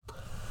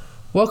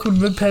Welcome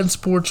to Mid-Penn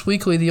Sports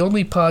Weekly, the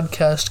only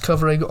podcast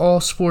covering all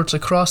sports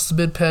across the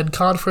Mid-Penn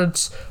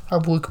Conference.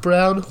 I'm Luke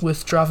Brown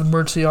with Draven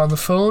Murty on the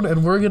phone,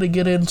 and we're going to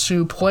get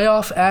into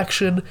playoff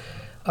action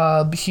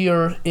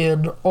here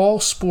in all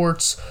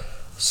sports.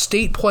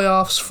 State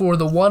playoffs for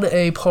the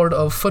 1A part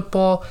of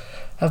football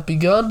have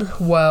begun,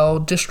 while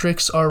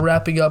districts are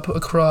wrapping up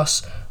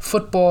across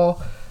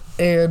football,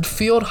 and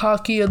field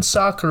hockey and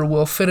soccer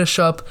will finish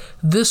up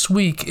this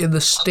week in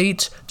the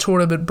state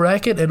tournament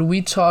bracket. And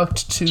we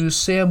talked to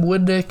Sam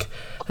Widnick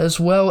as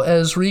well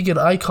as Reagan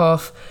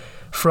Eickhoff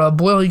from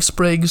Boiling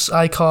Springs.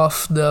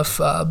 Eickhoff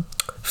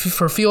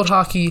for field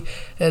hockey,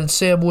 and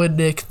Sam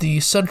Widnick, the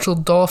Central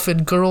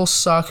Dauphin girls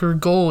soccer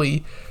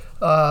goalie.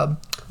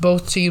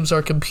 Both teams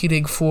are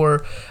competing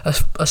for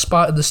a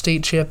spot in the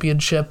state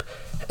championship,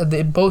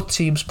 and both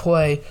teams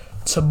play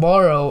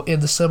tomorrow in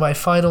the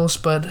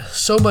semifinals, but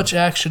so much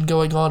action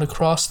going on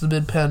across the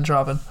Mid-Penn,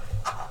 Draven.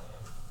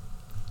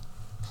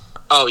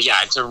 Oh yeah,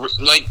 it's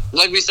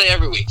like we say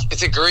every week,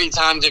 it's a great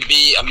time to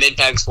be a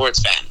Mid-Penn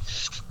sports fan.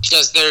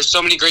 Because there's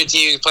so many great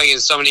teams playing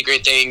so many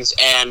great things,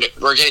 and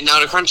we're getting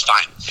out of crunch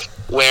time,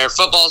 where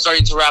football is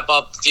starting to wrap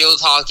up, field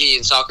hockey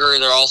and soccer,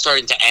 they're all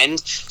starting to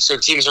end, so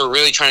teams are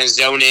really trying to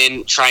zone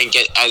in, try and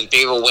get as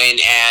big of a win,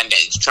 and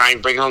try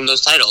and bring home those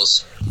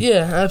titles.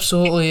 Yeah,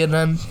 absolutely, and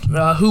then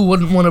who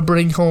wouldn't want to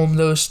bring home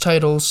those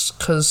titles?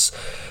 Because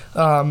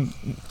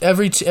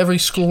every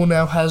school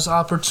now has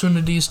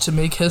opportunities to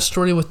make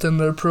history within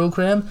their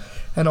program,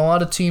 and a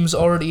lot of teams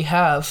already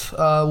have,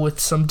 with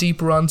some deep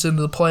runs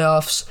into the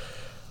playoffs.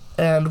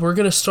 And we're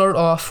going to start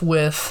off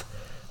with,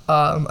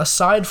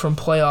 aside from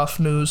playoff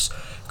news,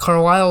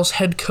 Carlisle's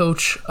head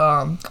coach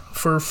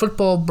for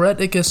football, Brett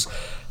Eickhoff,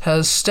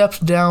 has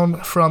stepped down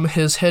from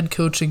his head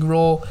coaching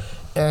role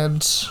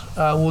and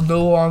will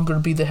no longer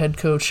be the head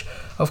coach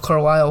of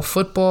Carlisle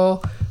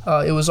football.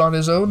 It was on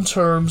his own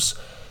terms,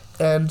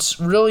 and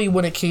really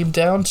when it came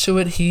down to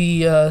it,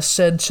 he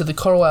said to the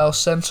Carlisle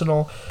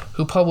Sentinel,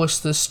 who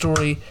published this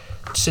story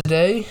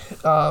today,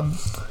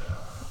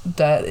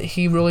 that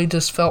he really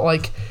just felt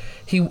like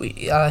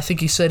I think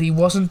he said he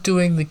wasn't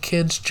doing the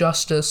kids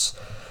justice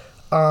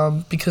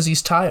because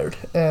he's tired.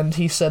 And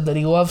he said that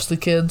he loves the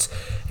kids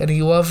and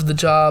he loves the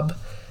job,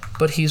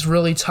 but he's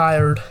really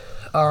tired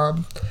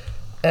and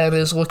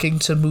is looking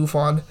to move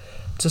on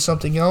to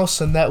something else.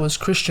 And that was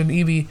Christian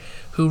Eby,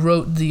 who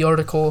wrote the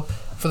article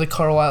for the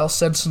Carlisle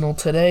Sentinel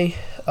today,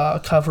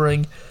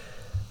 covering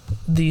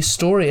the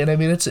story. And I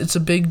mean, it's a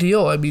big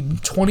deal. I mean,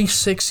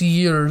 26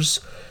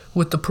 years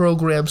with the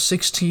program,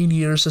 16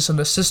 years as an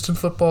assistant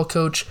football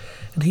coach,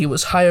 and he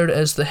was hired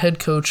as the head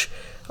coach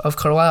of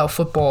Carlisle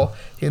football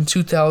in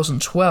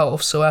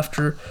 2012. So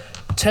after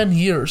 10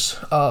 years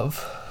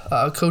of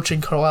coaching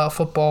Carlisle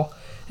football,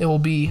 it will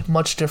be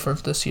much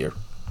different this year.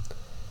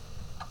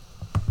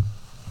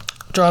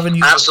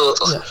 Draven,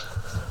 Absolutely. Yeah.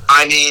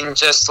 I mean,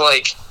 just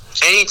like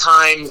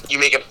anytime you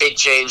make a big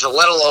change,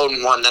 let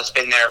alone one that's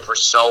been there for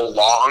so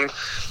long,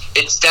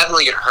 it's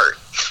definitely going to hurt.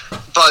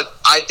 But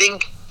I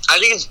think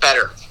it's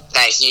better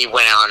that he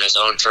went out on his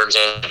own terms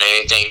and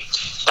anything,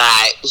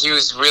 that he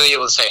was really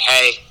able to say,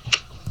 hey,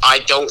 I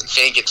don't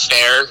think it's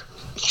fair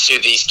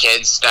to these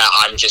kids that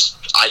I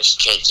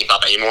just can't keep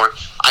up anymore.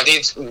 I think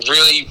it's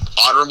really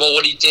honorable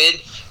what he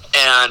did,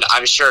 and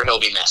I'm sure he'll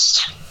be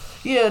missed.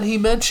 Yeah, and he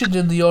mentioned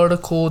in the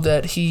article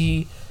that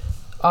he,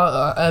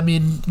 I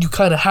mean, you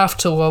kind of have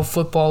to love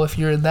football if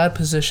you're in that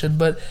position,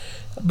 but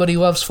he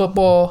loves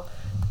football,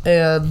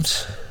 and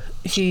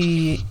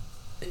he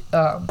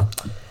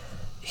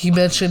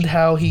mentioned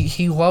how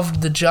he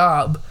loved the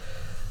job,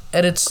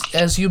 and it's,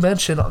 as you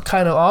mentioned,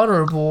 kind of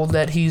honorable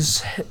that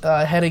he's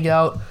heading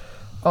out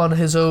on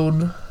his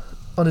own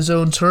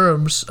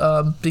terms,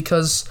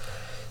 because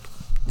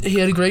he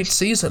had a great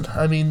season.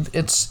 I mean,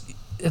 it's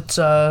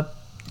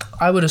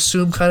I would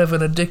assume kind of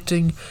an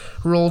addicting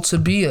role to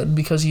be in,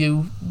 because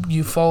you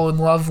fall in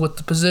love with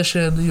the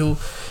position,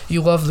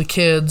 you love the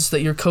kids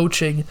that you're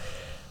coaching,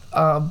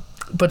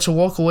 but to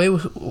walk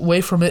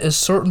away from it is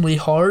certainly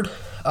hard.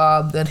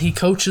 And he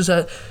coaches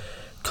at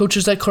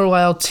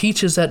Carlisle,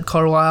 teaches at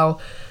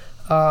Carlisle,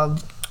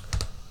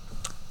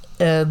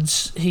 and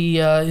he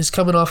is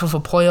coming off of a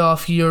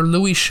playoff year.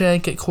 Louis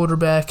Shank at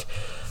quarterback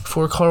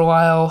for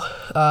Carlisle.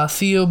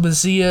 Theo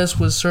Mazias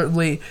was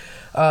certainly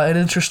an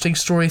interesting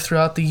story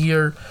throughout the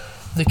year,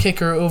 the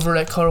kicker over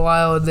at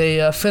Carlisle, and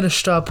they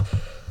finished up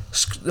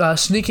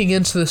sneaking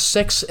into the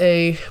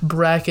 6A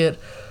bracket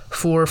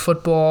for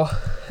football.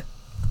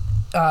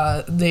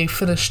 They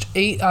finished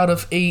 8 out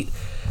of 8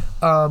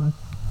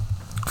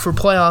 for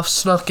playoffs,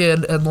 snuck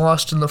in and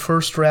lost in the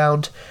first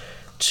round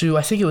to,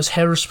 I think it was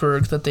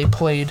Harrisburg that they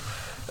played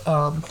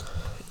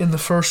in the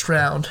first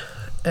round,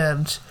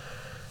 and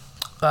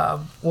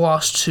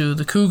lost to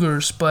the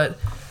Cougars. But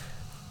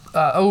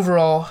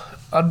overall,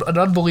 an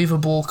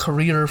unbelievable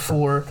career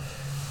for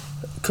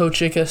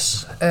Coach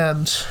Eickhoff,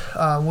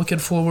 and looking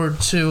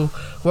forward to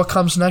what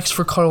comes next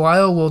for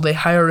Carlisle. Will they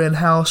hire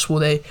in-house? Will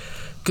they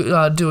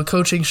do a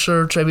coaching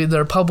search? I mean,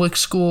 they're a public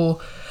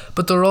school,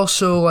 but they're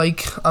also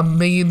like a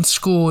main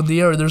school in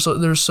the area.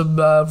 There's some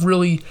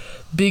really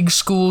big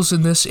schools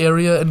in this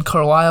area, and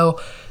Carlisle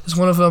is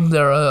one of them.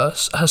 They're a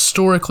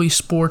historically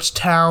sports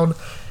town.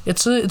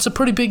 It's a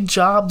pretty big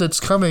job that's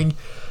coming,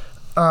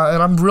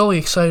 and I'm really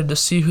excited to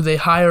see who they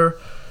hire,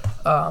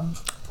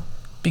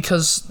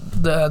 because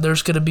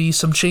there's going to be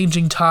some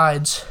changing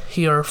tides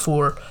here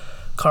for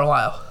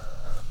Carlisle.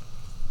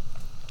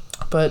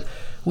 But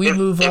we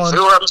move on. If it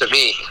were up to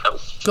me,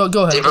 go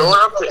ahead. If it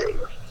were up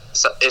to,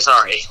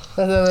 sorry.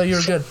 No,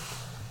 you're good.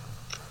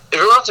 If it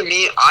were up to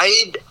me,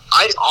 I'd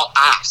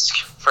ask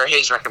for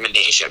his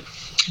recommendation.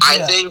 Yeah. I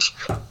think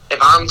if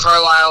I'm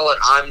Carlisle and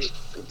I'm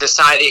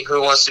deciding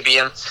who wants to be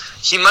in,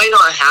 he might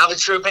not have a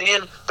true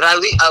opinion, but at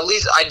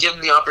least I'd give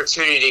him the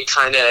opportunity to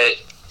kind of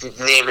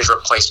name his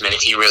replacement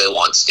if he really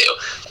wants to.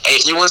 And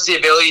if he wants the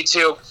ability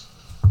to,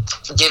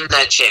 give him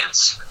that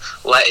chance.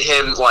 Let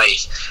him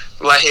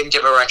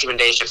give a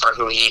recommendation for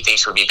who he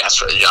thinks would be best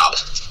for the job.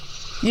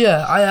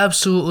 Yeah, I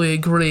absolutely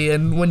agree.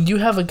 And when you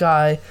have a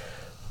guy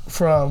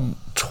from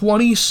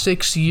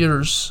 26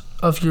 years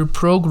of your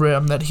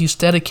program that he's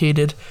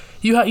dedicated,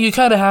 you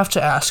kind of have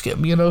to ask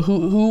him. You know,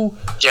 who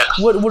Yeah.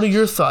 What are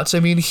your thoughts? I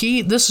mean,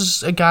 this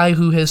is a guy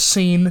who has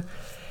seen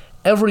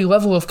every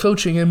level of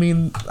coaching. I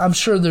mean, I'm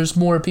sure there's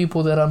more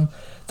people that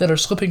are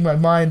slipping my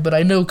mind, but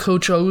I know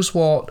Coach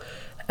Oswalt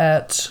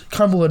at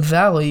Cumberland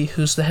Valley,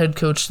 who's the head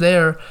coach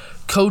there,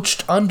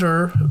 coached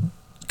under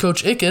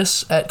Coach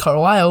Eickhoff at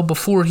Carlisle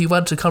before he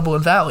went to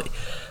Cumberland Valley.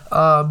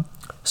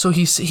 So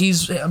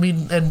he's I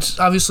mean, and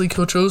obviously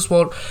Coach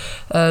Oswalt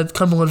at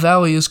Cumberland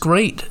Valley is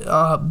great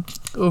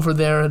over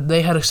there, and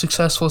they had a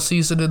successful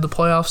season in the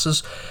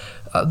playoffs.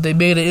 They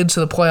made it into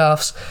the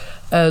playoffs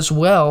as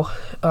well.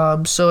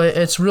 So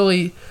it's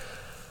really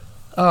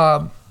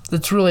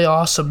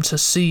awesome to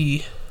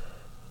see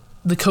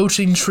the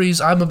coaching trees.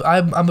 I'm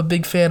a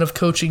big fan of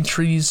coaching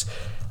trees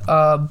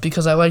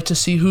because I like to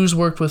see who's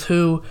worked with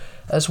who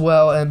as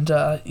well. And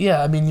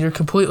I mean, you're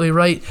completely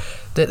right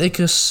that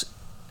Eickhoff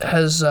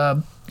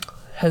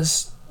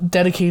has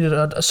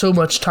dedicated so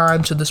much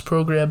time to this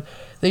program.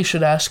 They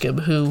should ask him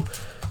who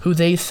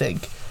they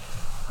think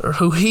or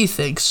who he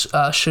thinks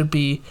should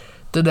be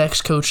the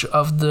next coach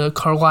of the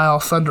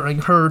Carlisle Thundering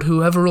Herd, who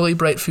have a really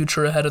bright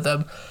future ahead of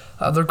them.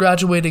 They're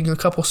graduating a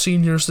couple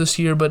seniors this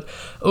year, but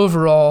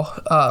overall,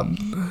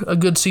 a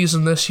good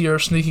season this year,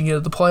 sneaking into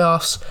the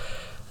playoffs,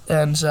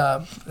 and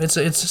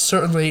it's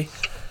certainly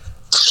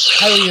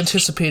highly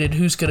anticipated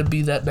who's going to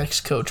be that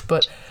next coach.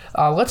 But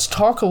let's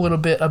talk a little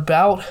bit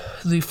about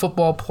the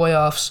football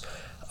playoffs,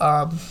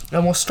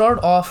 and we'll start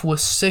off with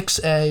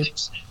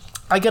 6A.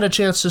 I got a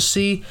chance to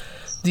see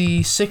the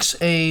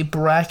 6A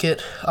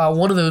bracket,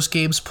 one of those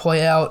games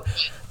play out,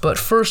 but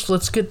first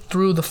let's get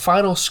through the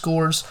final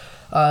scores.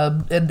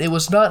 And it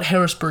was not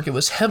Harrisburg, it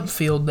was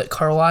Hempfield that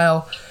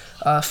Carlisle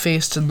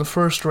faced in the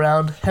first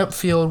round.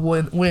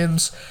 Hempfield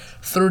wins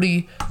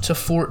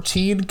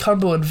 30-14.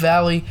 Cumberland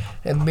Valley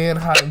and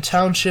Manheim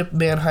Township.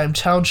 Manheim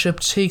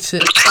Township takes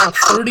it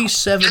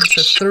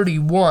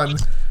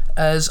 37-31.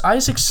 As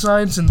Isaac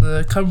Signs and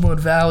the Cumberland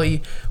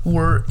Valley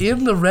were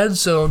in the red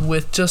zone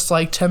with just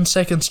like 10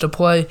 seconds to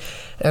play,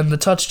 and the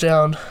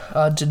touchdown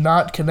did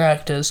not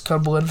connect as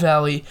Cumberland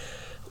Valley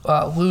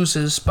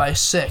loses by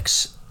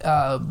 6.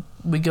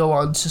 We go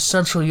on to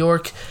Central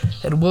York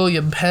and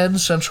William Penn.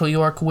 Central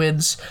York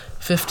wins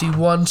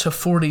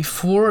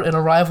 51-44 in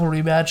a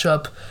rivalry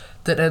matchup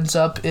that ends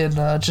up in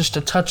just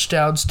a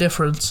touchdowns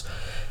difference.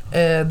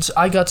 And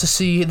I got to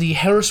see the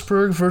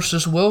Harrisburg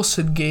versus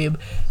Wilson game.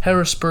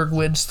 Harrisburg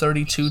wins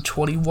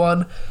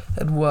 32-21.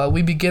 And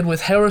we begin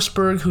with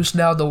Harrisburg, who's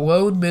now the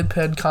lone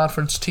Mid-Penn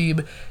Conference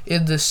team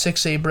in this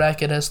 6A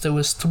bracket, as there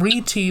was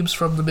 3 teams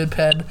from the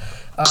Mid-Penn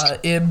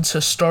in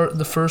to start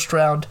the first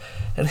round,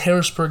 and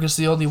Harrisburg is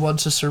the only one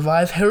to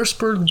survive.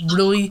 Harrisburg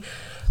really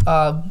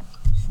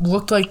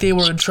looked like they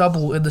were in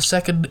trouble in the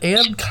second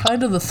and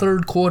kind of the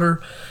third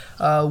quarter.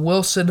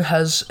 Wilson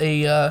has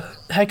a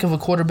heck of a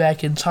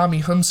quarterback in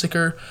Tommy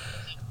Hunziker.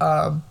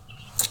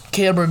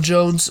 Cameron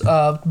Jones,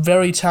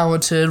 very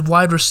talented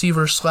wide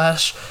receiver /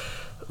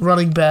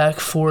 running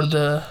back for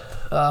the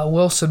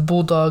Wilson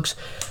Bulldogs,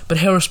 but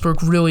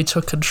Harrisburg really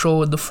took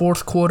control in the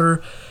fourth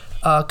quarter.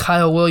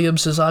 Kyle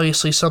Williams is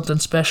obviously something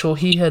special.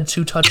 He had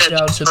 2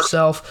 touchdowns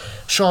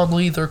himself. Sean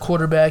Lee, their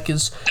quarterback,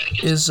 is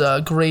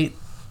a great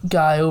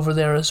guy over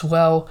there as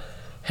well.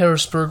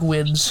 Harrisburg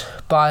wins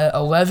by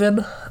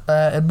 11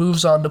 and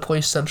moves on to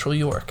play Central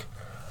York.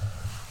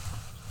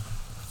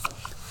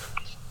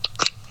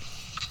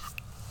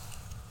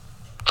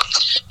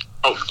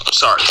 Oh,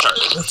 sorry.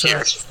 That's Here,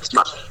 right.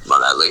 my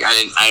bad. Like, I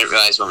didn't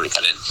realize when we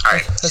cut in. All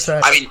right. That's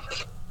right. I mean,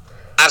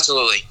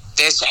 absolutely.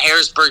 This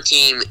Harrisburg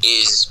team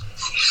is.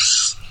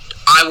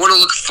 I want to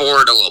look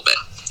forward a little bit.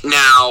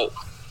 Now,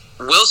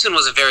 Wilson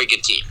was a very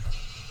good team,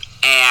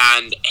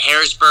 and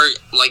Harrisburg,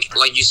 like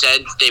you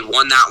said, they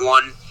won that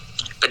one.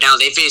 But now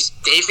they face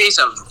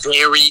a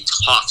very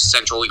tough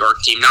Central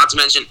York team. Not to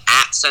mention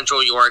at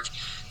Central York,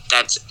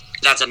 that's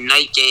a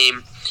night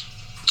game.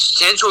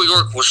 Central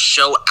York will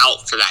show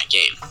out for that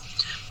game.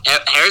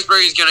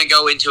 Harrisburg is going to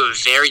go into a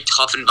very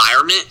tough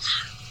environment.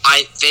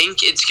 I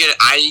think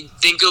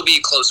it'll be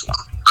a close one.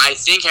 I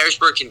think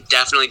Harrisburg can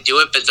definitely do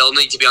it, but they'll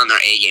need to be on their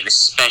A game,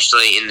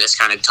 especially in this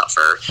kind of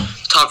tougher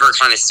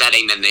kind of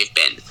setting than they've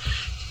been.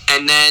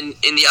 And then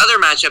in the other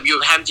matchup, you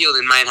have Hempfield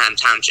and Manheim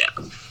Township.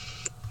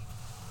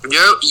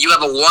 You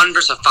have a 1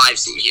 versus a 5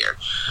 seed here.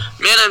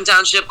 Manheim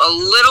Township, a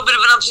little bit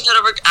of an upset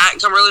over at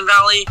Cumberland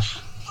Valley.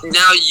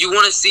 Now you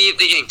want to see if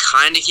they can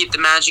kind of keep the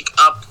magic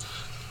up.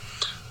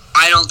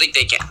 I don't think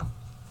they can.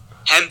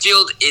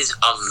 Hempfield is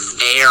a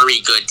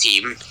very good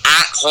team.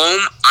 At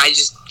home, I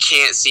just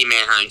can't see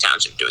Manheim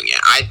Township doing it.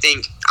 I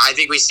think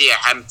we see a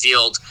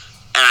Hempfield,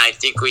 and I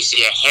think we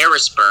see a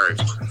Harrisburg.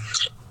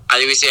 I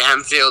think we see a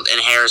Hempfield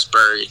and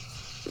Harrisburg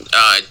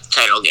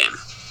title game.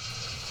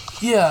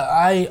 Yeah,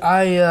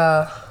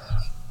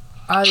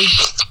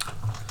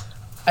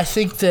 I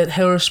think that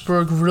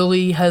Harrisburg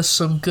really has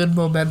some good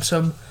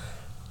momentum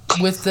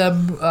with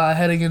them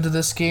heading into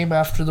this game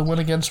after the win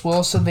against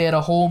Wilson. They had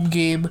a home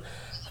game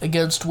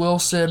against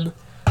Wilson,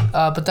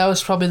 but that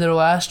was probably their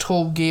last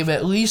home game,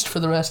 at least for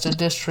the rest of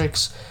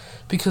districts,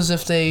 because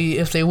if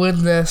they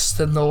win this,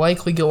 then they'll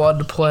likely go on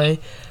to play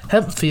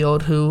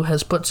Hempfield, who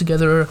has put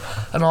together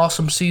an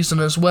awesome season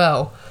as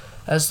well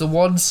as the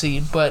 1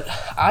 seed. But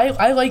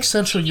I like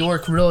Central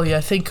York, really.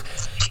 I think,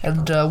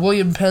 and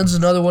William Penn's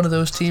another one of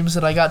those teams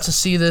that I got to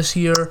see this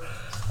year.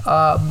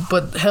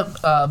 But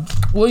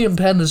William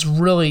Penn is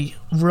really,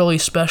 really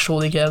special.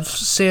 They have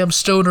Sam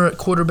Stoner at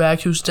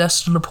quarterback, who's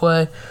destined to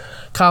play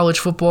college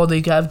football. They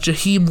have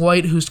Jaheim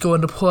White, who's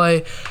going to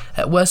play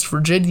at West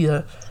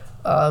Virginia.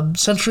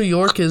 Central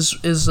York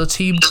is a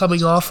team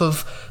coming off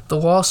of the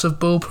loss of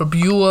Bo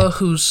Prabula,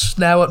 who's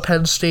now at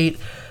Penn State.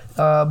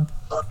 And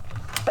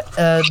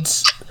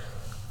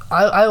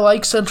I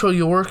like Central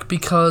York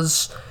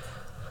because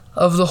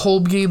of the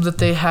home game that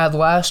they had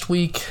last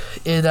week.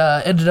 It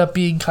ended up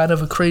being kind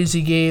of a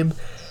crazy game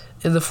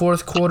in the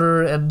fourth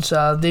quarter, and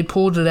they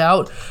pulled it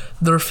out.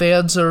 Their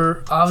fans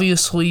are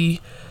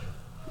obviously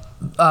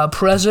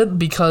present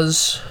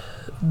because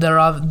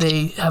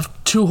they have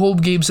 2 home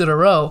games in a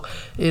row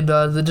in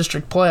the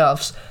district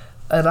playoffs.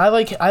 And I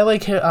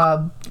like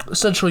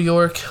Central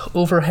York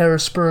over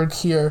Harrisburg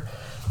here.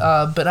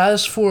 But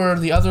as for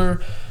the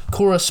other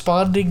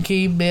corresponding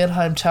game,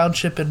 Manheim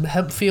Township and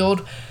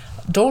Hempfield,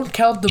 don't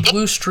count the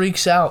Blue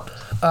Streaks out.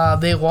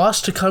 They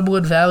lost to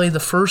Cumberland Valley the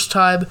first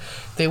time.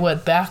 They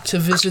went back to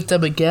visit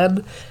them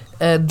again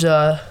and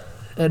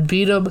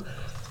beat them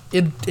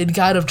in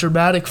kind of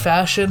dramatic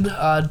fashion.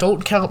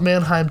 Don't count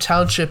Manheim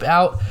Township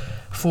out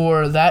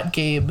for that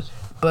game.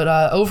 But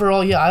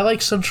overall, yeah, I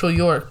like Central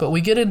York. But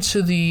we get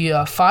into the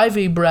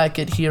 5A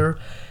bracket here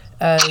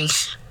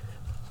as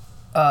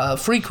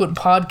frequent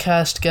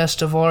podcast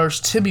guest of ours,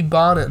 Timmy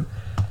Bonin,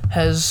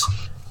 has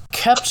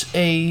kept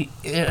an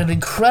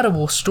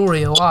incredible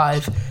story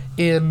alive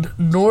in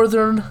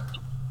Northern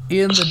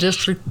in the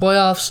district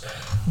playoffs.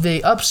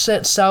 They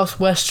upset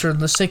Southwestern,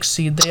 the 6th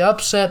seed. They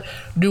upset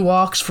New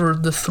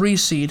Oxford, the 3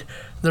 seed.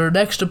 Their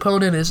next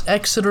opponent is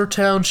Exeter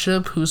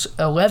Township, who's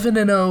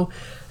 11-0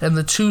 and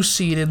the 2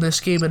 seed in this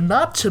game. And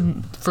not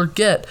to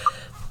forget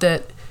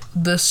that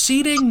the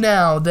seeding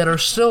now that are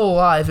still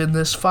alive in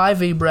this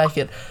 5A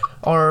bracket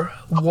are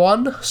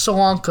 1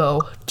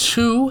 Solanco,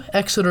 2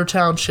 Exeter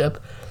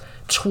Township,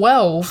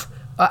 12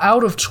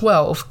 out of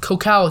 12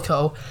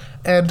 Cocalico,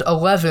 and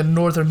 11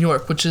 Northern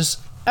York, which is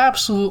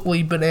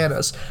absolutely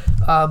bananas.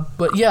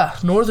 But yeah,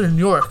 Northern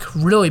York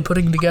really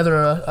putting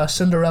together a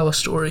Cinderella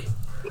story.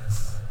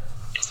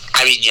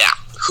 I mean, yeah,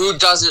 who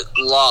doesn't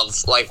love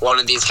like one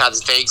of these kinds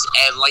of things?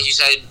 And like you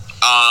said,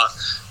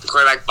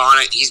 quarterback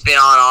Bonnet, he's been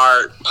on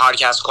our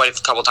podcast quite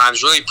a couple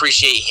times. Really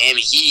appreciate him.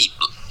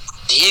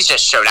 He's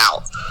just showed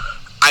out.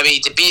 I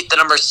mean, to beat the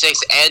number 6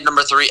 and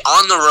number 3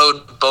 on the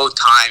road both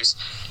times.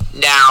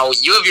 Now,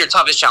 you have your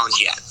toughest challenge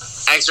yet.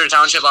 Exeter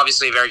Township,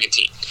 obviously a very good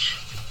team.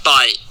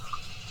 But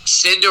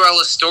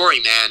Cinderella story,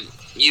 man.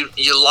 You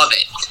love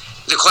it.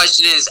 The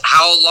question is,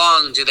 how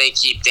long do they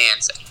keep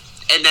dancing?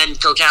 And then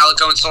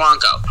Cocalico and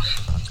Solanco.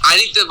 I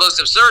think the most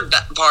absurd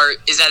part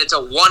is that it's a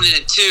 1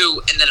 and a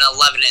 2 and then an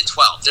 11 and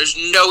 12. There's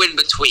no in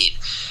between.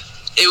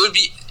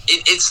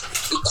 It's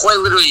quite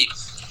literally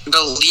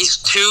the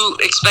least 2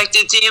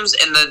 expected teams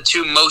and the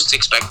 2 most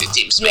expected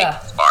teams to make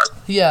the bar.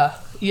 Yeah.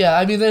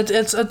 I mean,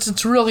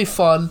 it's really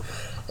fun,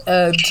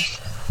 and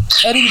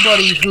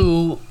anybody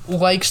who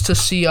likes to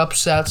see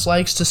upsets,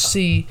 likes to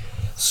see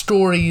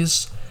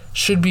stories,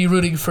 should be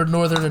rooting for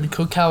Northern and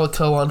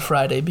Cocalico on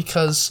Friday,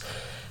 because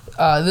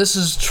this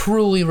is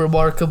truly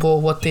remarkable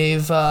what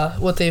they've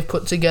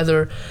put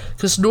together.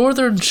 Because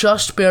Northern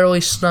just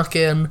barely snuck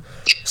in.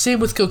 Same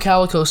with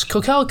Cocalico.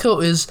 Cocalico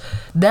is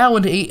now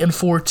an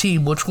 8-4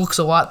 team, which looks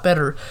a lot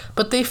better.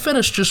 But they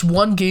finished just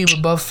 1 game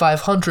above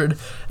 500,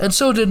 and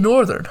so did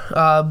Northern.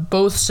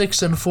 Both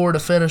 6-4 to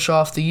finish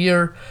off the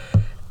year,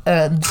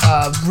 and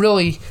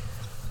really,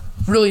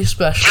 really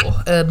special.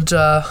 And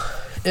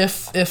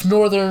if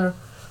Northern,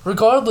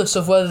 regardless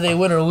of whether they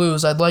win or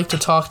lose, I'd like to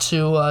talk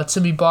to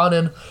Timmy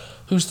Bonin,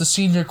 who's the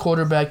senior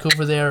quarterback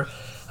over there.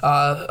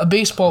 a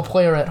baseball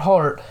player at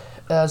heart,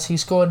 as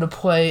he's going to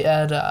play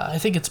at, I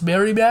think it's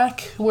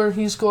Merrimack, where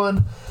he's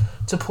going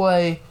to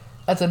play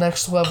at the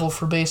next level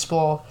for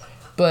baseball.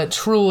 But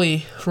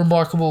truly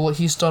remarkable what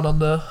he's done on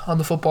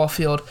the football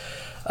field.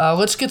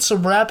 Let's get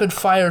some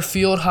rapid-fire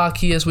field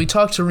hockey as we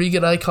talked to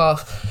Reagan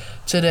Eickhoff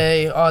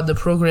today on the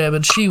program,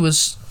 and she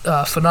was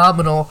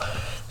phenomenal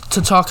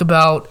to talk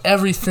about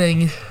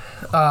everything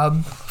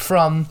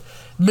from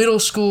middle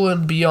school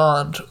and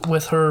beyond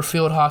with her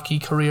field hockey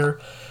career.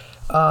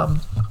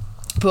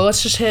 But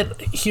let's just hit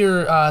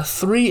here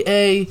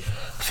 3A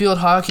field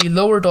hockey.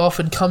 Lower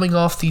Dauphin coming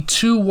off the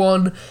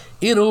 2-1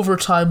 in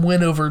overtime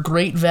win over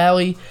Great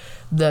Valley.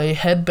 They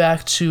head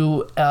back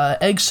to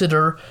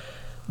Exeter.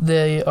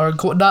 They are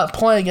not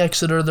playing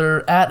Exeter.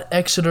 They're at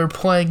Exeter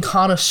playing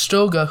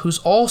Conestoga, who's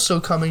also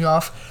coming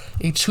off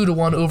a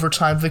 2-1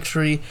 overtime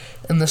victory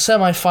in the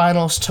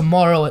semifinals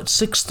tomorrow at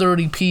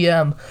 6:30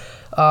 p.m.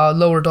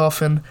 Lower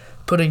Dauphin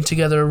putting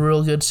together a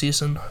real good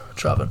season.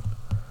 Robin.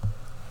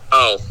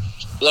 Oh,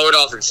 Lower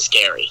Dauphin's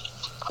scary.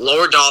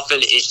 Lower Dauphin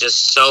is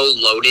just so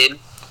loaded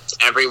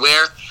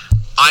everywhere.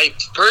 I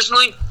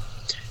personally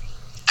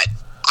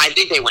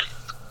think they win.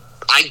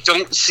 I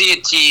don't see a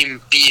team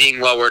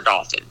beating Lower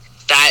Dauphin.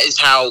 That is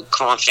how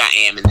confident I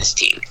am in this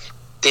team.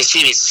 This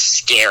team is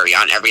scary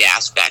on every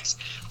aspect.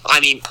 I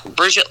mean,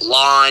 Bridget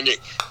Lawn,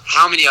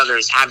 how many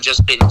others have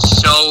just been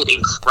so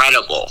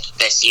incredible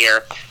this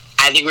year?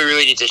 I think we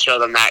really need to show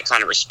them that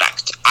kind of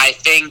respect. I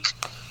think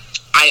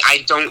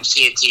I don't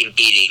see a team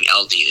beating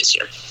LD this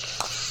year.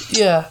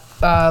 Yeah,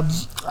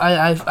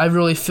 I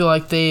really feel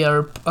like they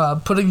are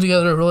putting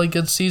together a really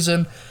good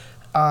season.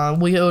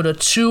 We go to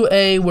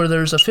 2A, where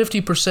there's a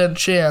 50%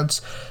 chance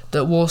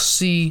that we'll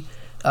see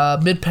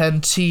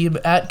Mid-Penn team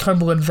at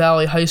Cumberland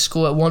Valley High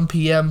School at 1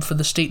 p.m. for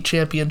the state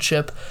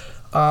championship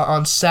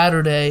on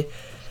Saturday,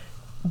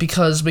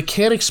 because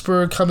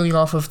Mechanicsburg, coming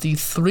off of the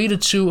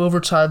 3-2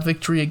 overtime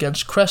victory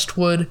against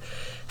Crestwood,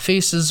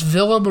 faces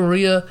Villa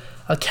Maria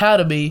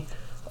Academy,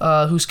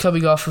 who's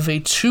coming off of a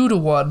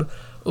 2-1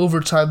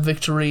 overtime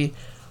victory,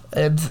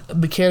 and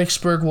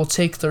Mechanicsburg will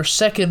take their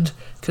second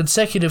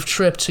consecutive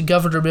trip to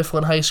Governor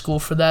Mifflin High School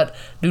for that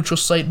neutral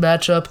site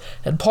matchup,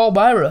 and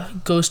Palmyra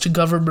goes to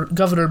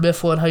Governor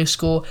Mifflin High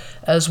School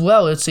as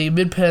well. It's a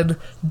Mid-Penn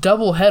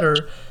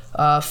doubleheader,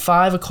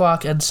 5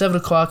 o'clock and 7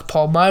 o'clock.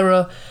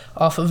 Palmyra,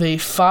 off of a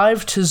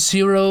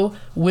 5-0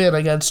 win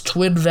against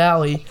Twin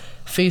Valley,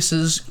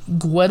 faces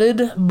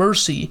Gwenin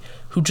Mercy,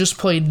 who just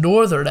played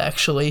Northern,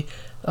 actually.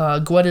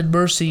 Gwenin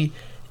Mercy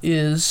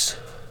is...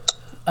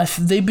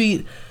 They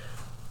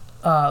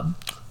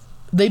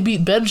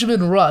beat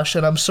Benjamin Rush,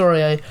 and I'm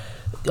sorry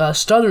I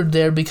stuttered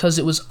there because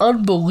it was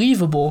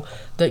unbelievable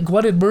that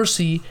Gwenin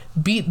Mercy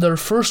beat their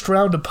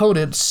first-round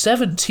opponent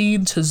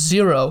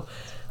 17-0,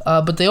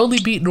 but they only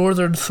beat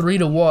Northern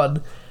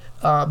 3-1.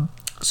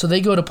 So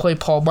they go to play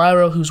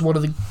Palmyra, who's one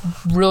of the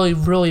really,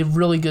 really,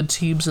 really good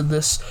teams in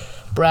this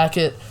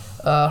bracket.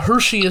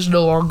 Hershey is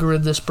no longer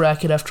in this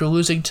bracket after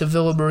losing to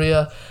Villa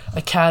Maria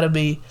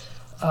Academy,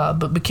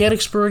 but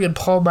Mechanicsburg and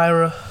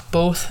Palmyra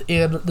both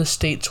in the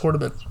state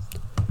tournament.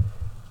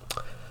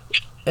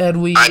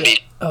 And we... go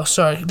ahead,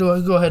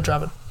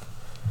 Draven.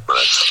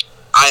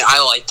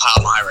 I like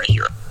Palmyra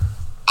here.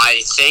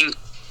 I think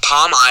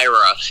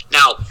Palmyra...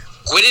 Now,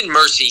 Gwenin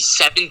Mercy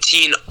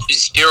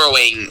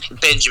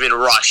 17-0ing Benjamin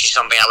Rush is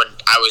something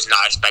I was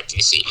not expecting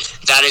to see.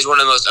 That is one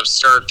of the most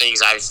absurd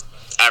things I've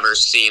ever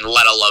seen,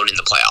 let alone in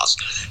the playoffs.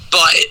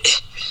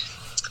 But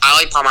I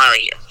like Palmyra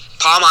here.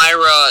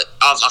 Palmyra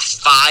of a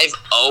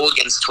 5-0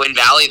 against Twin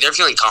Valley, they're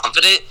feeling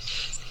confident,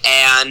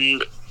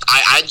 and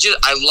I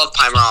love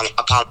Palmyra.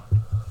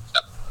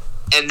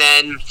 And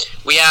then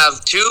we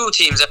have two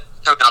teams that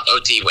are coming off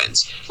OT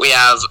wins. We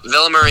have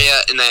Villa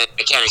Maria and then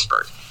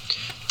Mechanicsburg.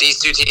 These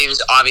two teams,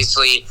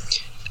 obviously,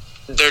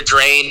 they're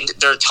drained,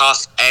 they're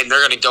tough, and they're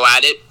going to go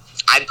at it.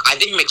 I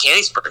think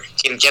Mechanicsburg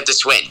can get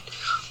this win.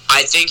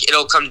 I think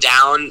it'll come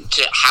down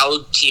to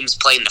how teams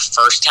play in the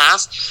first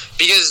half,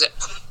 because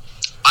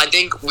I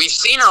think we've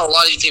seen how a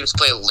lot of these teams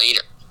play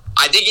later.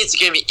 I think it's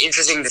going to be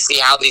interesting to see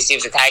how these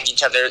teams attack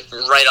each other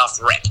right off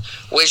the rip.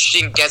 Which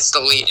team gets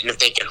the lead and if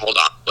they can hold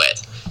on to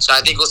it. So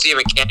I think we'll see a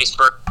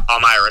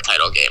Mechanicsburg-Palmyra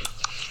title game.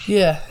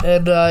 Yeah,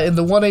 and in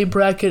the 1A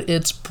bracket,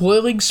 it's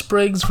Boiling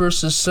Springs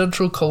versus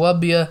Central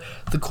Columbia.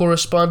 The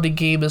corresponding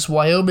game is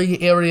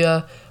Wyoming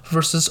area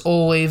versus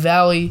Olay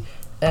Valley.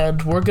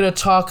 And we're going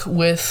to talk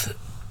with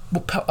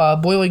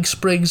Boiling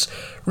Springs'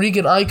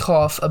 Reagan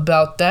Eickhoff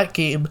about that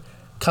game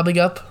coming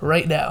up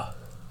right now.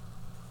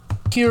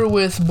 Here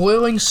with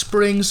Boiling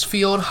Springs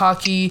field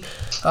hockey,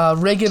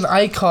 Reagan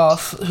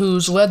Eickhoff,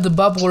 who's led the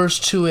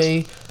Bubblers to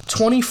a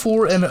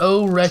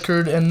 24-0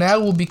 record and now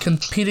will be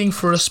competing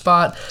for a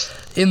spot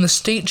in the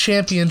state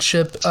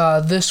championship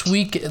this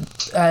week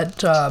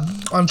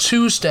on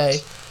Tuesday,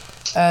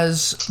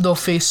 as they'll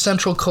face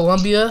Central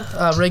Columbia.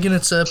 Reagan,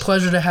 it's a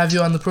pleasure to have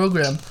you on the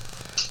program.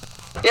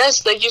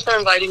 Yes, thank you for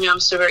inviting me. I'm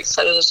super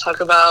excited to talk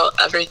about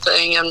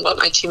everything and what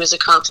my team has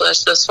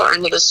accomplished this far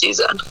into the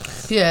season.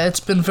 Yeah, it's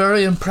been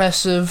very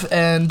impressive,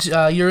 and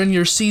you're in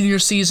your senior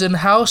season.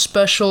 How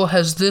special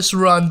has this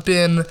run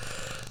been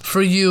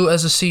for you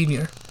as a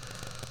senior?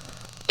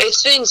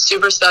 It's been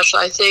super special.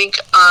 I think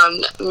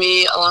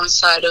me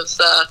alongside of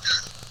the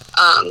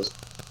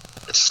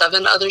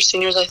 7 other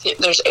seniors, I think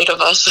there's 8 of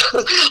us.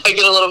 I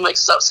get a little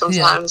mixed up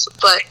sometimes,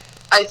 but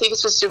I think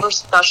it's been super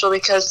special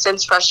because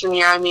since freshman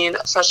year we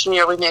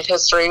made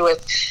history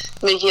with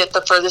making it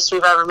the furthest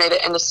we've ever made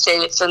it in the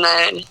States, and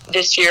then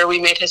this year we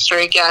made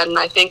history again. And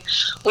I think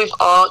we've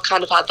all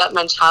kind of had that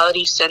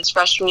mentality since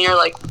freshman year,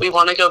 like we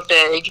want to go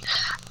big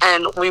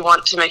and we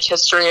want to make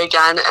history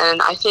again.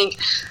 And I think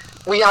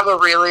we have a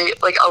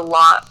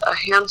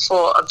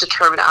handful of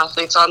determined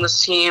athletes on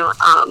this team.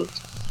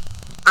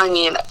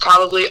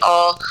 Probably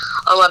all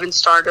 11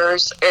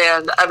 starters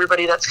and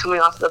everybody that's coming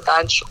off the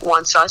bench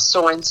wants us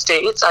to win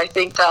states. I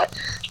think that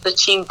the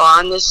team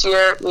bond this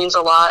year means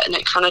a lot, and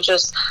it kind of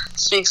just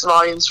speaks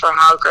volumes for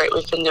how great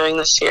we've been doing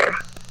this year.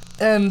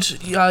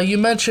 And you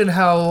mentioned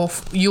how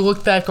you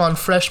look back on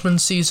freshman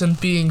season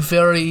being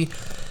very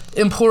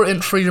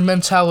important for your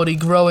mentality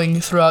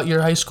growing throughout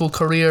your high school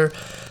career.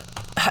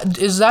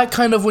 Is that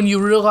kind of when you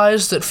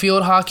realized that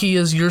field hockey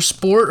is your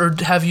sport, or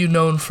have you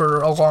known for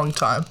a long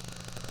time?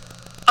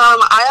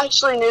 I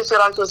actually knew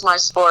field hockey was my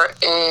sport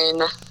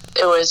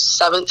it was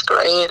 7th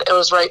grade. It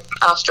was right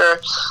after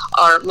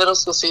our middle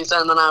school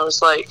season, and I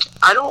was like,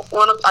 I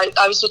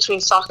was between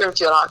soccer and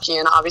field hockey,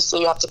 and obviously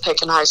you have to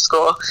pick in high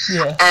school.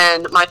 Yeah.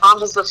 And my mom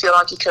was the field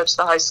hockey coach at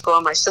the high school,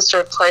 and my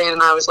sister played,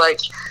 and I was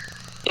like,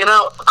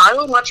 I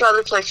would much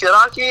rather play field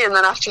hockey. And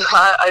then after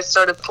that, I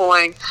started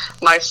pulling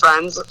my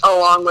friends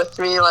along with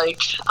me,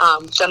 like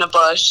Jenna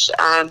Bush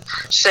and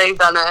Shay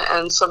Bennett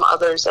and some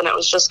others, and it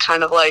was just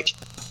kind of like,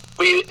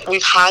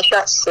 We've had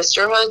that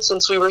sisterhood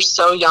since we were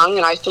so young,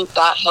 and I think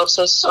that helps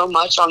us so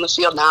much on the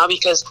field now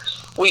because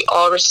we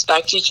all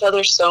respect each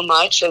other so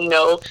much and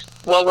know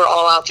what we're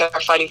all out there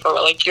fighting for.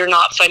 Like, you're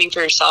not fighting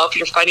for yourself,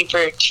 you're fighting for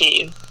your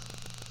team.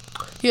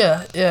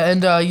 Yeah,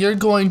 and you're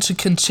going to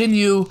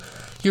continue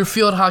your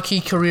field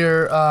hockey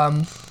career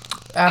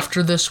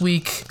after this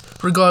week,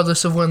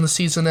 regardless of when the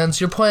season ends.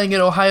 You're playing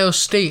at Ohio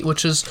State,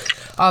 which is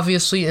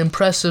obviously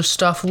impressive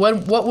stuff.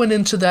 What went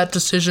into that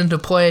decision to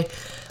play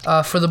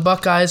for the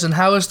Buckeyes, and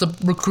how has the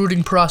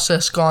recruiting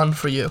process gone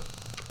for you?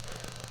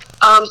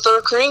 The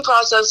recruiting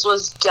process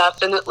was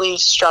definitely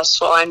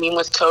stressful.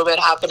 With COVID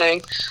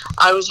happening,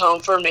 I was home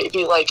for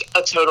maybe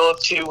a total of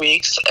 2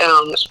 weeks.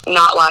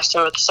 Not last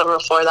summer, but the summer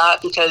before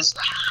that, because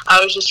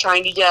I was just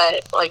trying to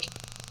get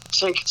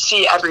to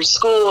see every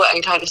school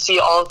and kind of see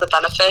all of the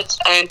benefits.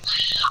 And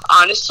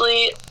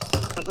honestly,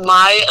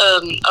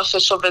 my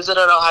official visit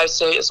at Ohio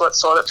State is what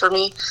sold it for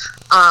me.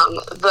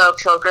 The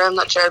program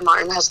that Jared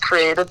Martin has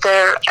created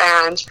there,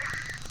 and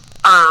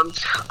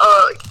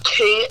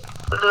Kate,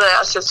 the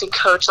assistant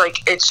coach,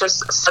 it's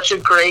just such a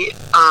great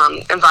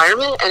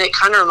environment, and it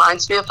kind of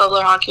reminds me of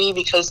Butler hockey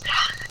because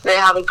they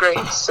have a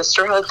great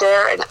sisterhood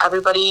there, and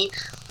everybody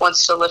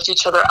wants to lift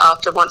each other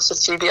up and wants to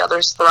see the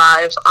others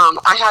thrive.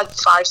 I had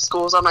 5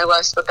 schools on my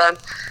list, but then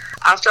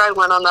after I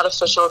went on that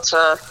official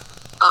to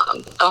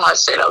Ohio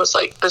State, I was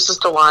like, this is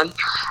the one.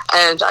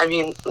 And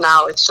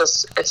now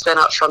it's been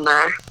up from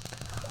there.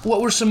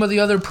 What were some of the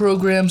other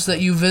programs that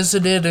you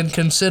visited and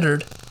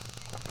considered?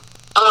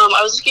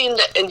 I was looking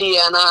into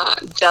Indiana,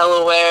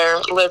 Delaware,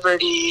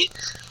 Liberty,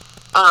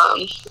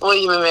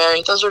 William &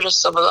 Mary. Those were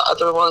just some of the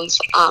other ones.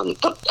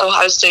 But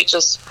Ohio State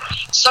just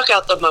stuck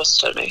out the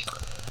most to me.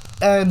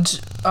 And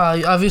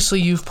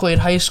obviously you've played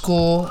high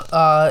school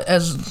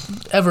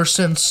ever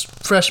since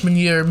freshman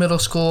year, middle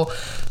school,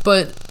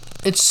 but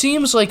it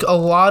seems like a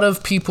lot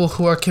of people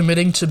who are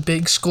committing to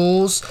big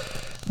schools,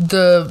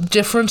 the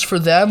difference for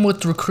them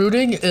with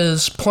recruiting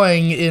is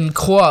playing in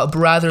club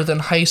rather than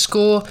high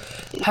school.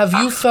 Have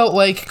you felt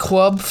like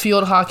club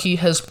field hockey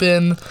has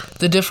been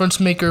the difference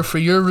maker for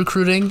your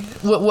recruiting?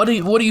 What do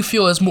you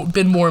feel has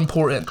been more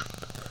important?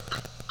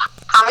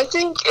 I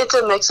think it's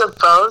a mix of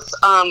both.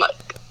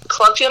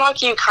 Club field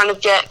hockey, you kind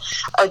of get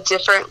a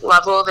different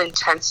level of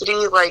intensity.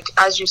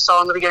 As you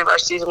saw in the beginning of our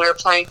season, we were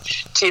playing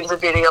teams that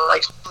beat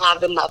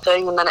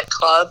 11-0, and then at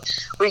club,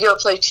 we go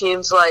play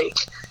teams like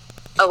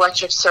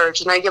Electric Surge,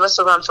 and they give us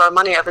a run for our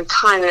money every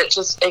time, and it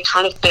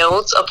kind of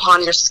builds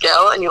upon your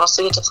skill. And you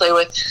also get to play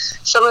with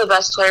some of the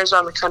best players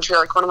around the country.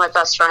 One of my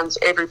best friends,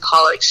 Avery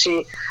Pollock,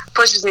 she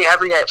pushes me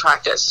every day at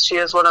practice. She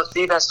is one of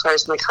the best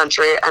players in the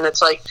country, and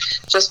it's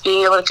just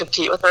being able to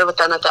compete with her, but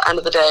then at the end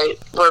of the day,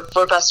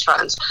 we're best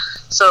friends.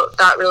 So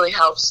that really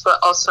helps. But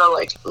also,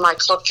 my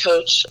club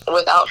coach,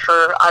 without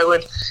her, I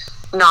would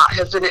not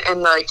have been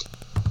in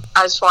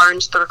as far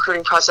into the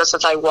recruiting process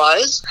as I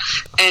was.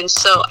 And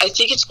so I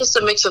think it's just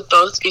a mix of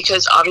both,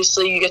 because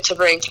obviously you get to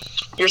bring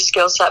your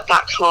skill set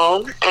back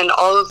home, and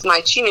all of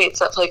my teammates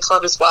that play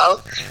club as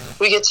well,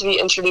 we get to be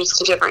introduced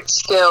to different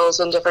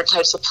skills and different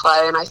types of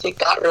play, and I think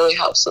that really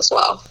helps as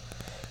well.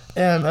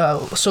 And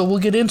so we'll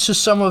get into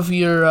some of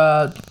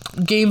your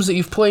games that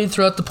you've played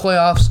throughout the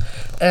playoffs,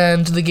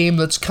 and the game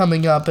that's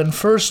coming up. And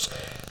first,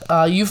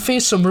 you've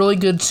faced some really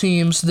good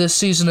teams this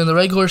season in the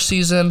regular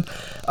season,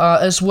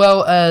 as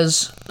well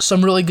as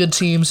some really good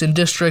teams in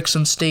districts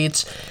and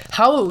states.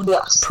 How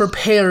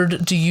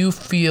prepared do you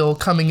feel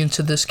coming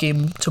into this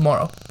game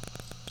tomorrow?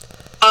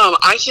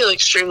 I feel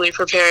extremely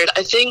prepared.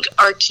 I think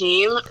our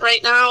team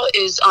right now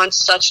is on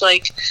such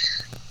an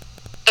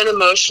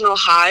emotional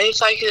high,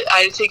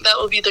 I think that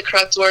would be the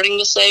correct wording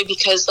to say,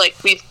 because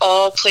we've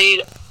all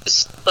played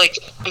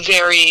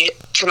very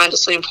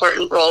tremendously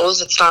important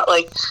roles. It's not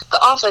like the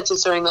offense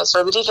is doing this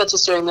or the defense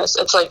is doing this.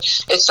 It's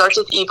it starts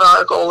with Eva,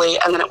 our goalie,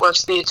 and then it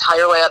works the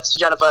entire way up to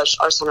Jenna Bush,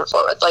 our center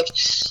forward.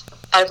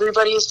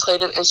 Everybody has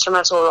played an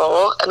instrumental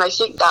role, and I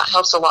think that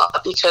helps a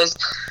lot because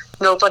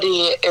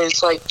nobody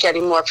is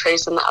getting more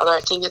praise than the other.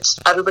 I think it's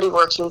everybody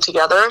working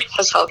together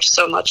has helped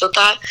so much with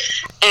that.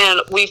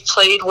 And we've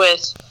played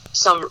with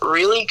some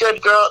really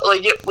good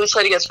we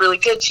played against really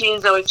good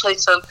teams, and we played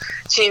some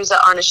teams that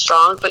aren't as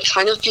strong, but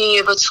kind of being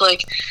able to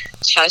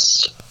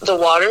test the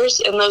waters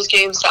in those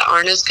games that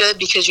aren't as good,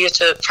 because you get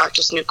to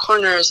practice new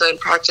corners and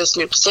practice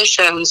new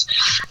positions.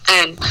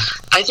 And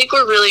I think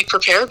we're really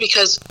prepared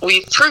because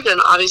we've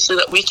proven obviously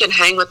that we can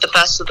hang with the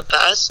best of the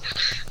best,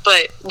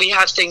 but we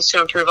have things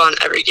to improve on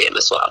every game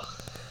as well.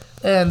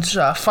 And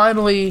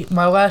finally,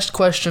 my last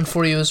question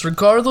for you is,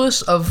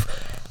 regardless of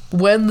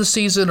when the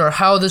season or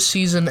how the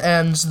season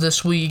ends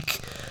this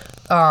week,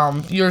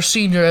 you're a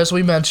senior, as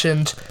we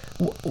mentioned.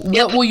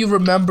 What will you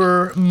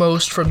remember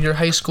most from your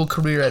high school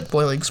career at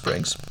Boiling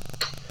Springs?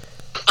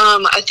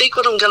 I think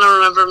what I'm going to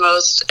remember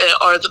most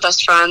are the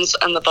best friends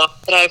and the bond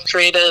that I've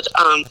created.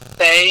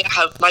 They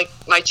have my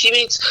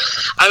teammates.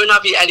 I would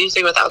not be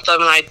anything without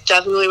them, and I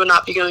definitely would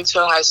not be going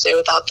to Ohio State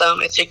without them.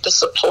 I think the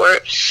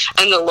support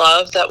and the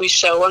love that we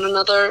show one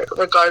another,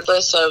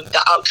 regardless of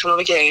the outcome of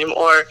a game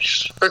or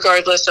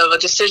regardless of a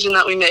decision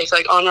that we make,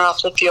 on or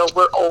off the field,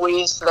 we're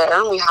always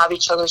there and we have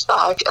each other's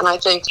back. And I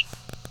think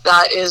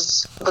that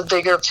is the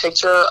bigger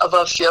picture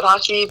above field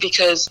hockey,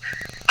 because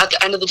at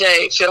the end of the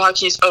day, field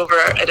hockey is over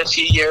in a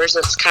few years.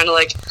 It's kind of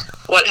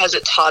what has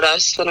it taught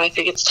us? And I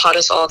think it's taught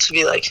us all to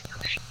be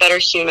better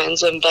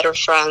humans and better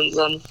friends,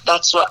 and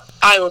that's what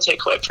I will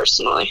take away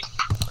personally.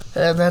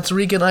 And that's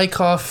Reagan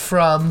Eickhoff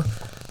from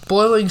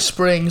Boiling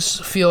Springs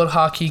Field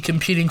Hockey,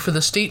 competing for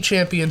the state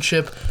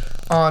championship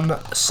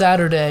on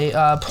Saturday,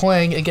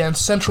 playing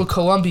against Central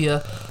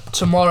Columbia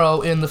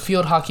tomorrow in the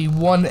Field Hockey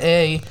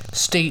 1A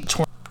state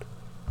tournament.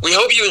 We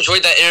hope you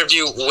enjoyed that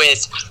interview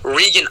with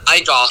Reagan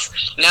Eickhoff.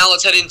 Now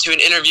let's head into an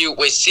interview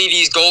with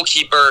CD's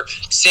goalkeeper,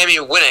 Sammy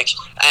Widnick,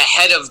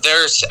 ahead of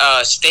their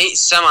state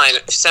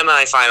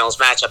semifinals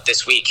matchup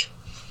this week.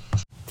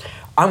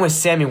 I'm with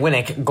Sammy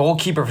Widnick,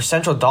 goalkeeper for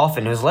Central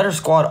Dauphin, who's led her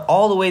squad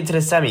all the way to the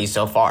semis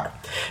so far,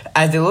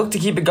 as they look to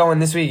keep it going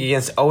this week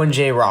against Owen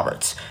J.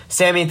 Roberts.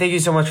 Sammy, thank you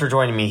so much for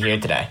joining me here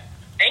today.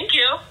 Thank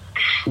you.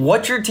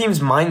 What's your team's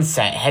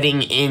mindset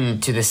heading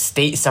into the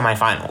state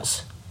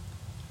semifinals?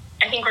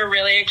 I think we're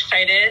really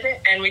excited,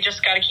 and we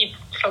just got to keep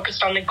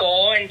focused on the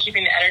goal and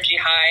keeping the energy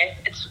high.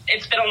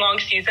 It's been a long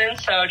season,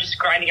 so just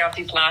grinding out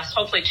these last,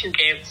 hopefully, 2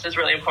 games is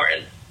really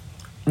important.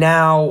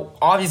 Now,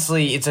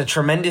 obviously, it's a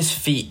tremendous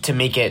feat to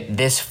make it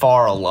this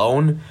far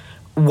alone.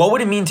 What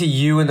would it mean to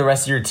you and the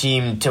rest of your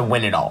team to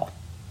win it all?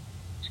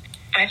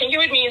 I think it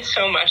would mean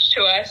so much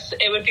to us.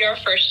 It would be our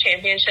first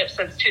championship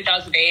since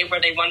 2008,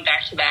 where they won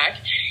back-to-back.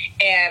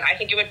 And I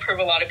think it would prove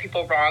a lot of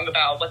people wrong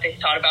about what they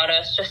thought about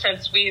us, just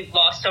since we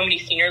lost so many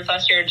seniors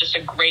last year, just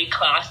a great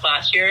class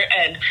last year.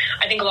 And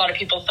I think a lot of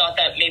people thought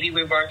that maybe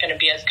we weren't going to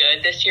be as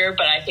good this year,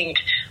 but I think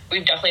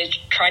we've definitely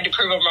tried to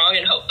prove them wrong,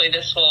 and hopefully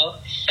this will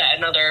set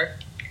another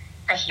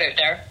precedent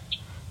there.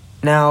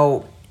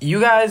 Now,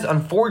 you guys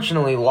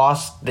unfortunately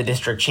lost the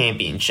district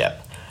championship.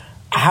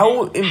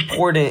 How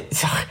important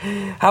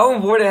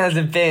has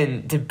it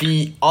been to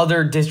beat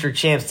other district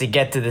champs to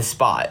get to this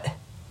spot?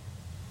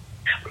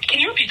 Can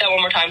you repeat that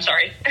one more time?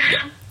 Sorry.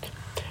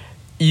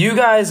 You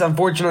guys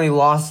unfortunately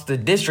lost the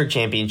district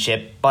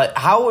championship, but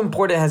how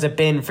important has it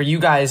been for you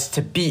guys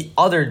to beat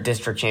other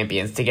district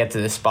champions to get to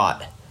this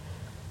spot?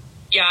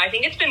 Yeah, I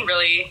think it's been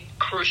really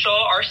crucial.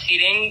 Our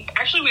seeding,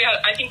 actually,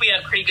 I think we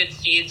had pretty good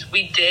seeds.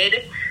 We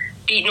did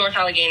beat North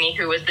Allegheny,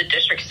 who was the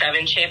District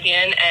 7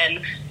 champion,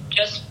 and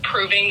just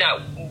proving that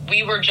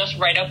we were just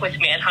right up with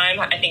Mannheim,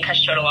 I think has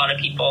showed a lot of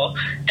people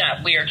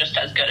that we are just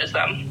as good as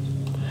them.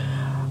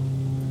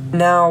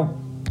 Now,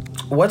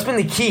 what's been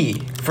the key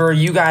for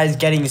you guys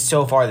getting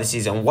so far this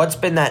season? What's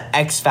been that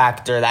X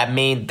factor, that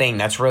main thing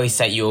that's really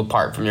set you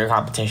apart from your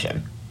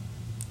competition?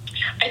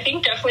 I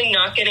think definitely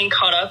not getting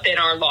caught up in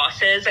our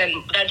losses,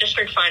 and that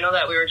district final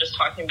that we were just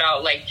talking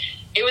about,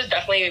 it was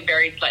definitely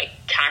very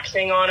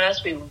taxing on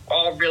us. We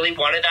all really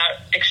wanted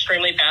that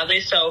extremely badly.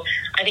 So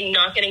I think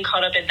not getting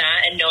caught up in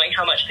that and knowing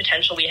how much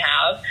potential we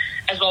have,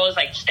 as well as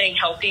staying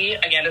healthy.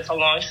 Again, it's a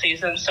long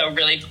season, so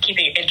really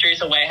keeping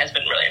injuries away has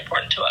been really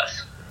important to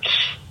us.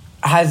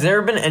 Has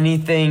there been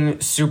anything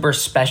super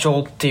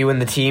special to you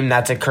and the team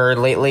that's occurred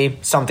lately?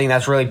 Something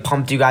that's really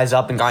pumped you guys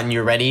up and gotten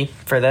you ready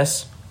for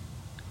this?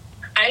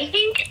 I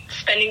think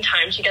spending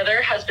time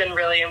together has been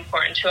really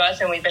important to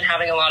us, and we've been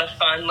having a lot of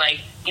fun.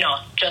 Like,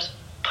 just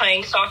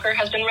playing soccer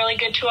has been really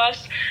good to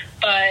us.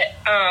 But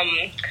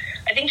I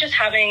think just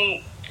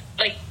having,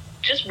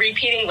 just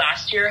repeating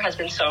last year has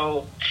been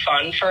so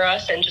fun for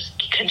us, and just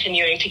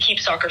continuing to keep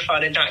soccer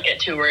fun and not get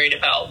too worried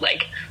about,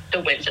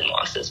 the wins and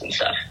losses and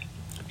stuff.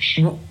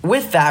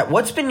 With that,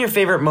 what's been your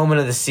favorite moment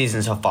of the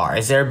season so far?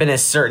 Has there been a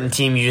certain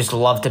team you just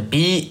love to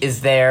beat?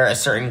 Is there a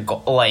certain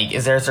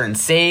is there a certain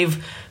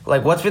save?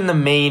 What's been the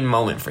main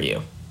moment for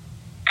you?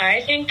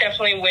 I think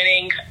definitely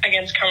winning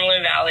against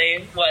Cumberland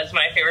Valley was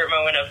my favorite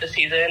moment of the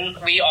season.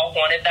 We all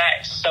wanted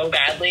that so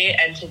badly,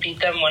 and to beat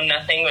them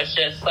 1-0 was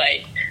just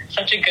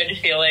such a good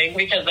feeling,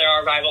 because they're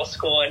our rival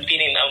school, and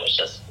beating them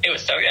it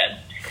was so good.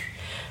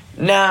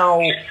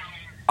 Now,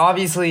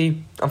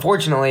 obviously,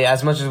 unfortunately,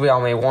 as much as we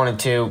all may want it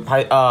to,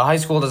 high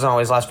school doesn't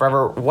always last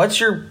forever. What's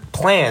your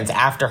plans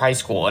after high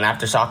school and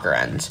after soccer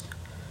ends?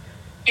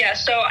 Yeah,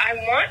 so I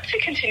want to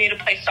continue to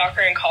play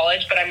soccer in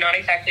college, but I'm not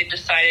exactly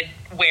decided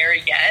where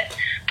yet.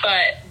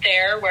 But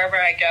wherever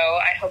I go,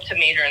 I hope to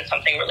major in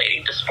something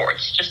relating to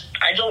sports.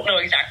 I don't know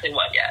exactly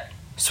what yet.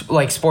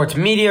 Sports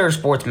media or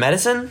sports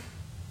medicine?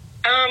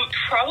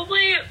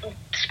 Probably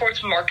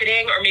sports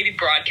marketing or maybe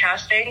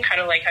broadcasting,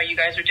 kind of like how you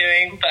guys are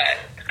doing, but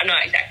I'm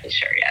not exactly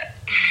sure yet.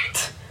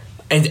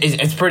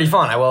 It's pretty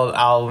fun.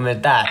 I'll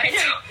admit that. I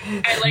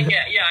know. I like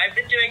it. Yeah, I've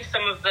been doing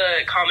some of the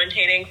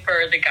commentating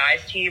for the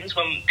guys' teams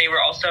when they were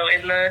also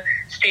in the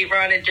state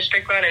run and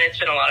district run, and it's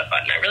been a lot of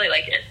fun. I really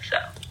like it. So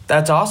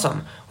that's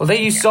awesome. Well,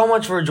 thank you so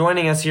much for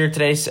joining us here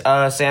today,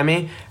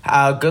 Sammy.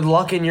 Good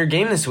luck in your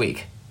game this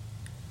week.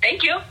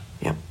 Thank you.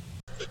 Yeah.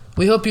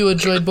 We hope you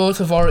enjoyed both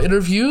of our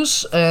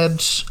interviews, and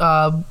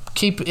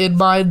keep in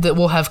mind that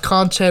we'll have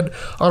content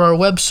on our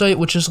website,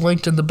 which is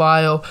linked in the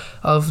bio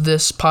of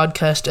this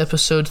podcast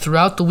episode,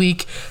 throughout the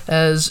week,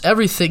 as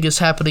everything is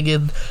happening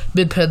in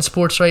Mid-Penn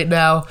sports right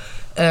now.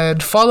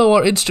 And follow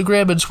our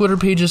Instagram and Twitter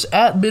pages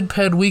at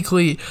Mid-Penn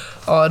Weekly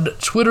on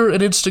Twitter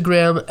and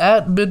Instagram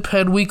at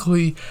Mid-Penn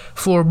Weekly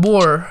for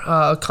more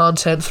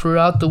content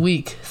throughout the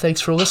week.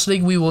 Thanks for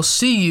listening. We will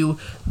see you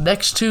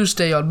next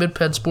Tuesday on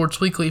Mid-Penn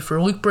Sports Weekly.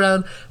 For Luke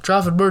Brown,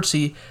 Draven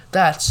Mertzi,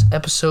 that's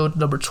episode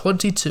number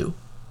 22.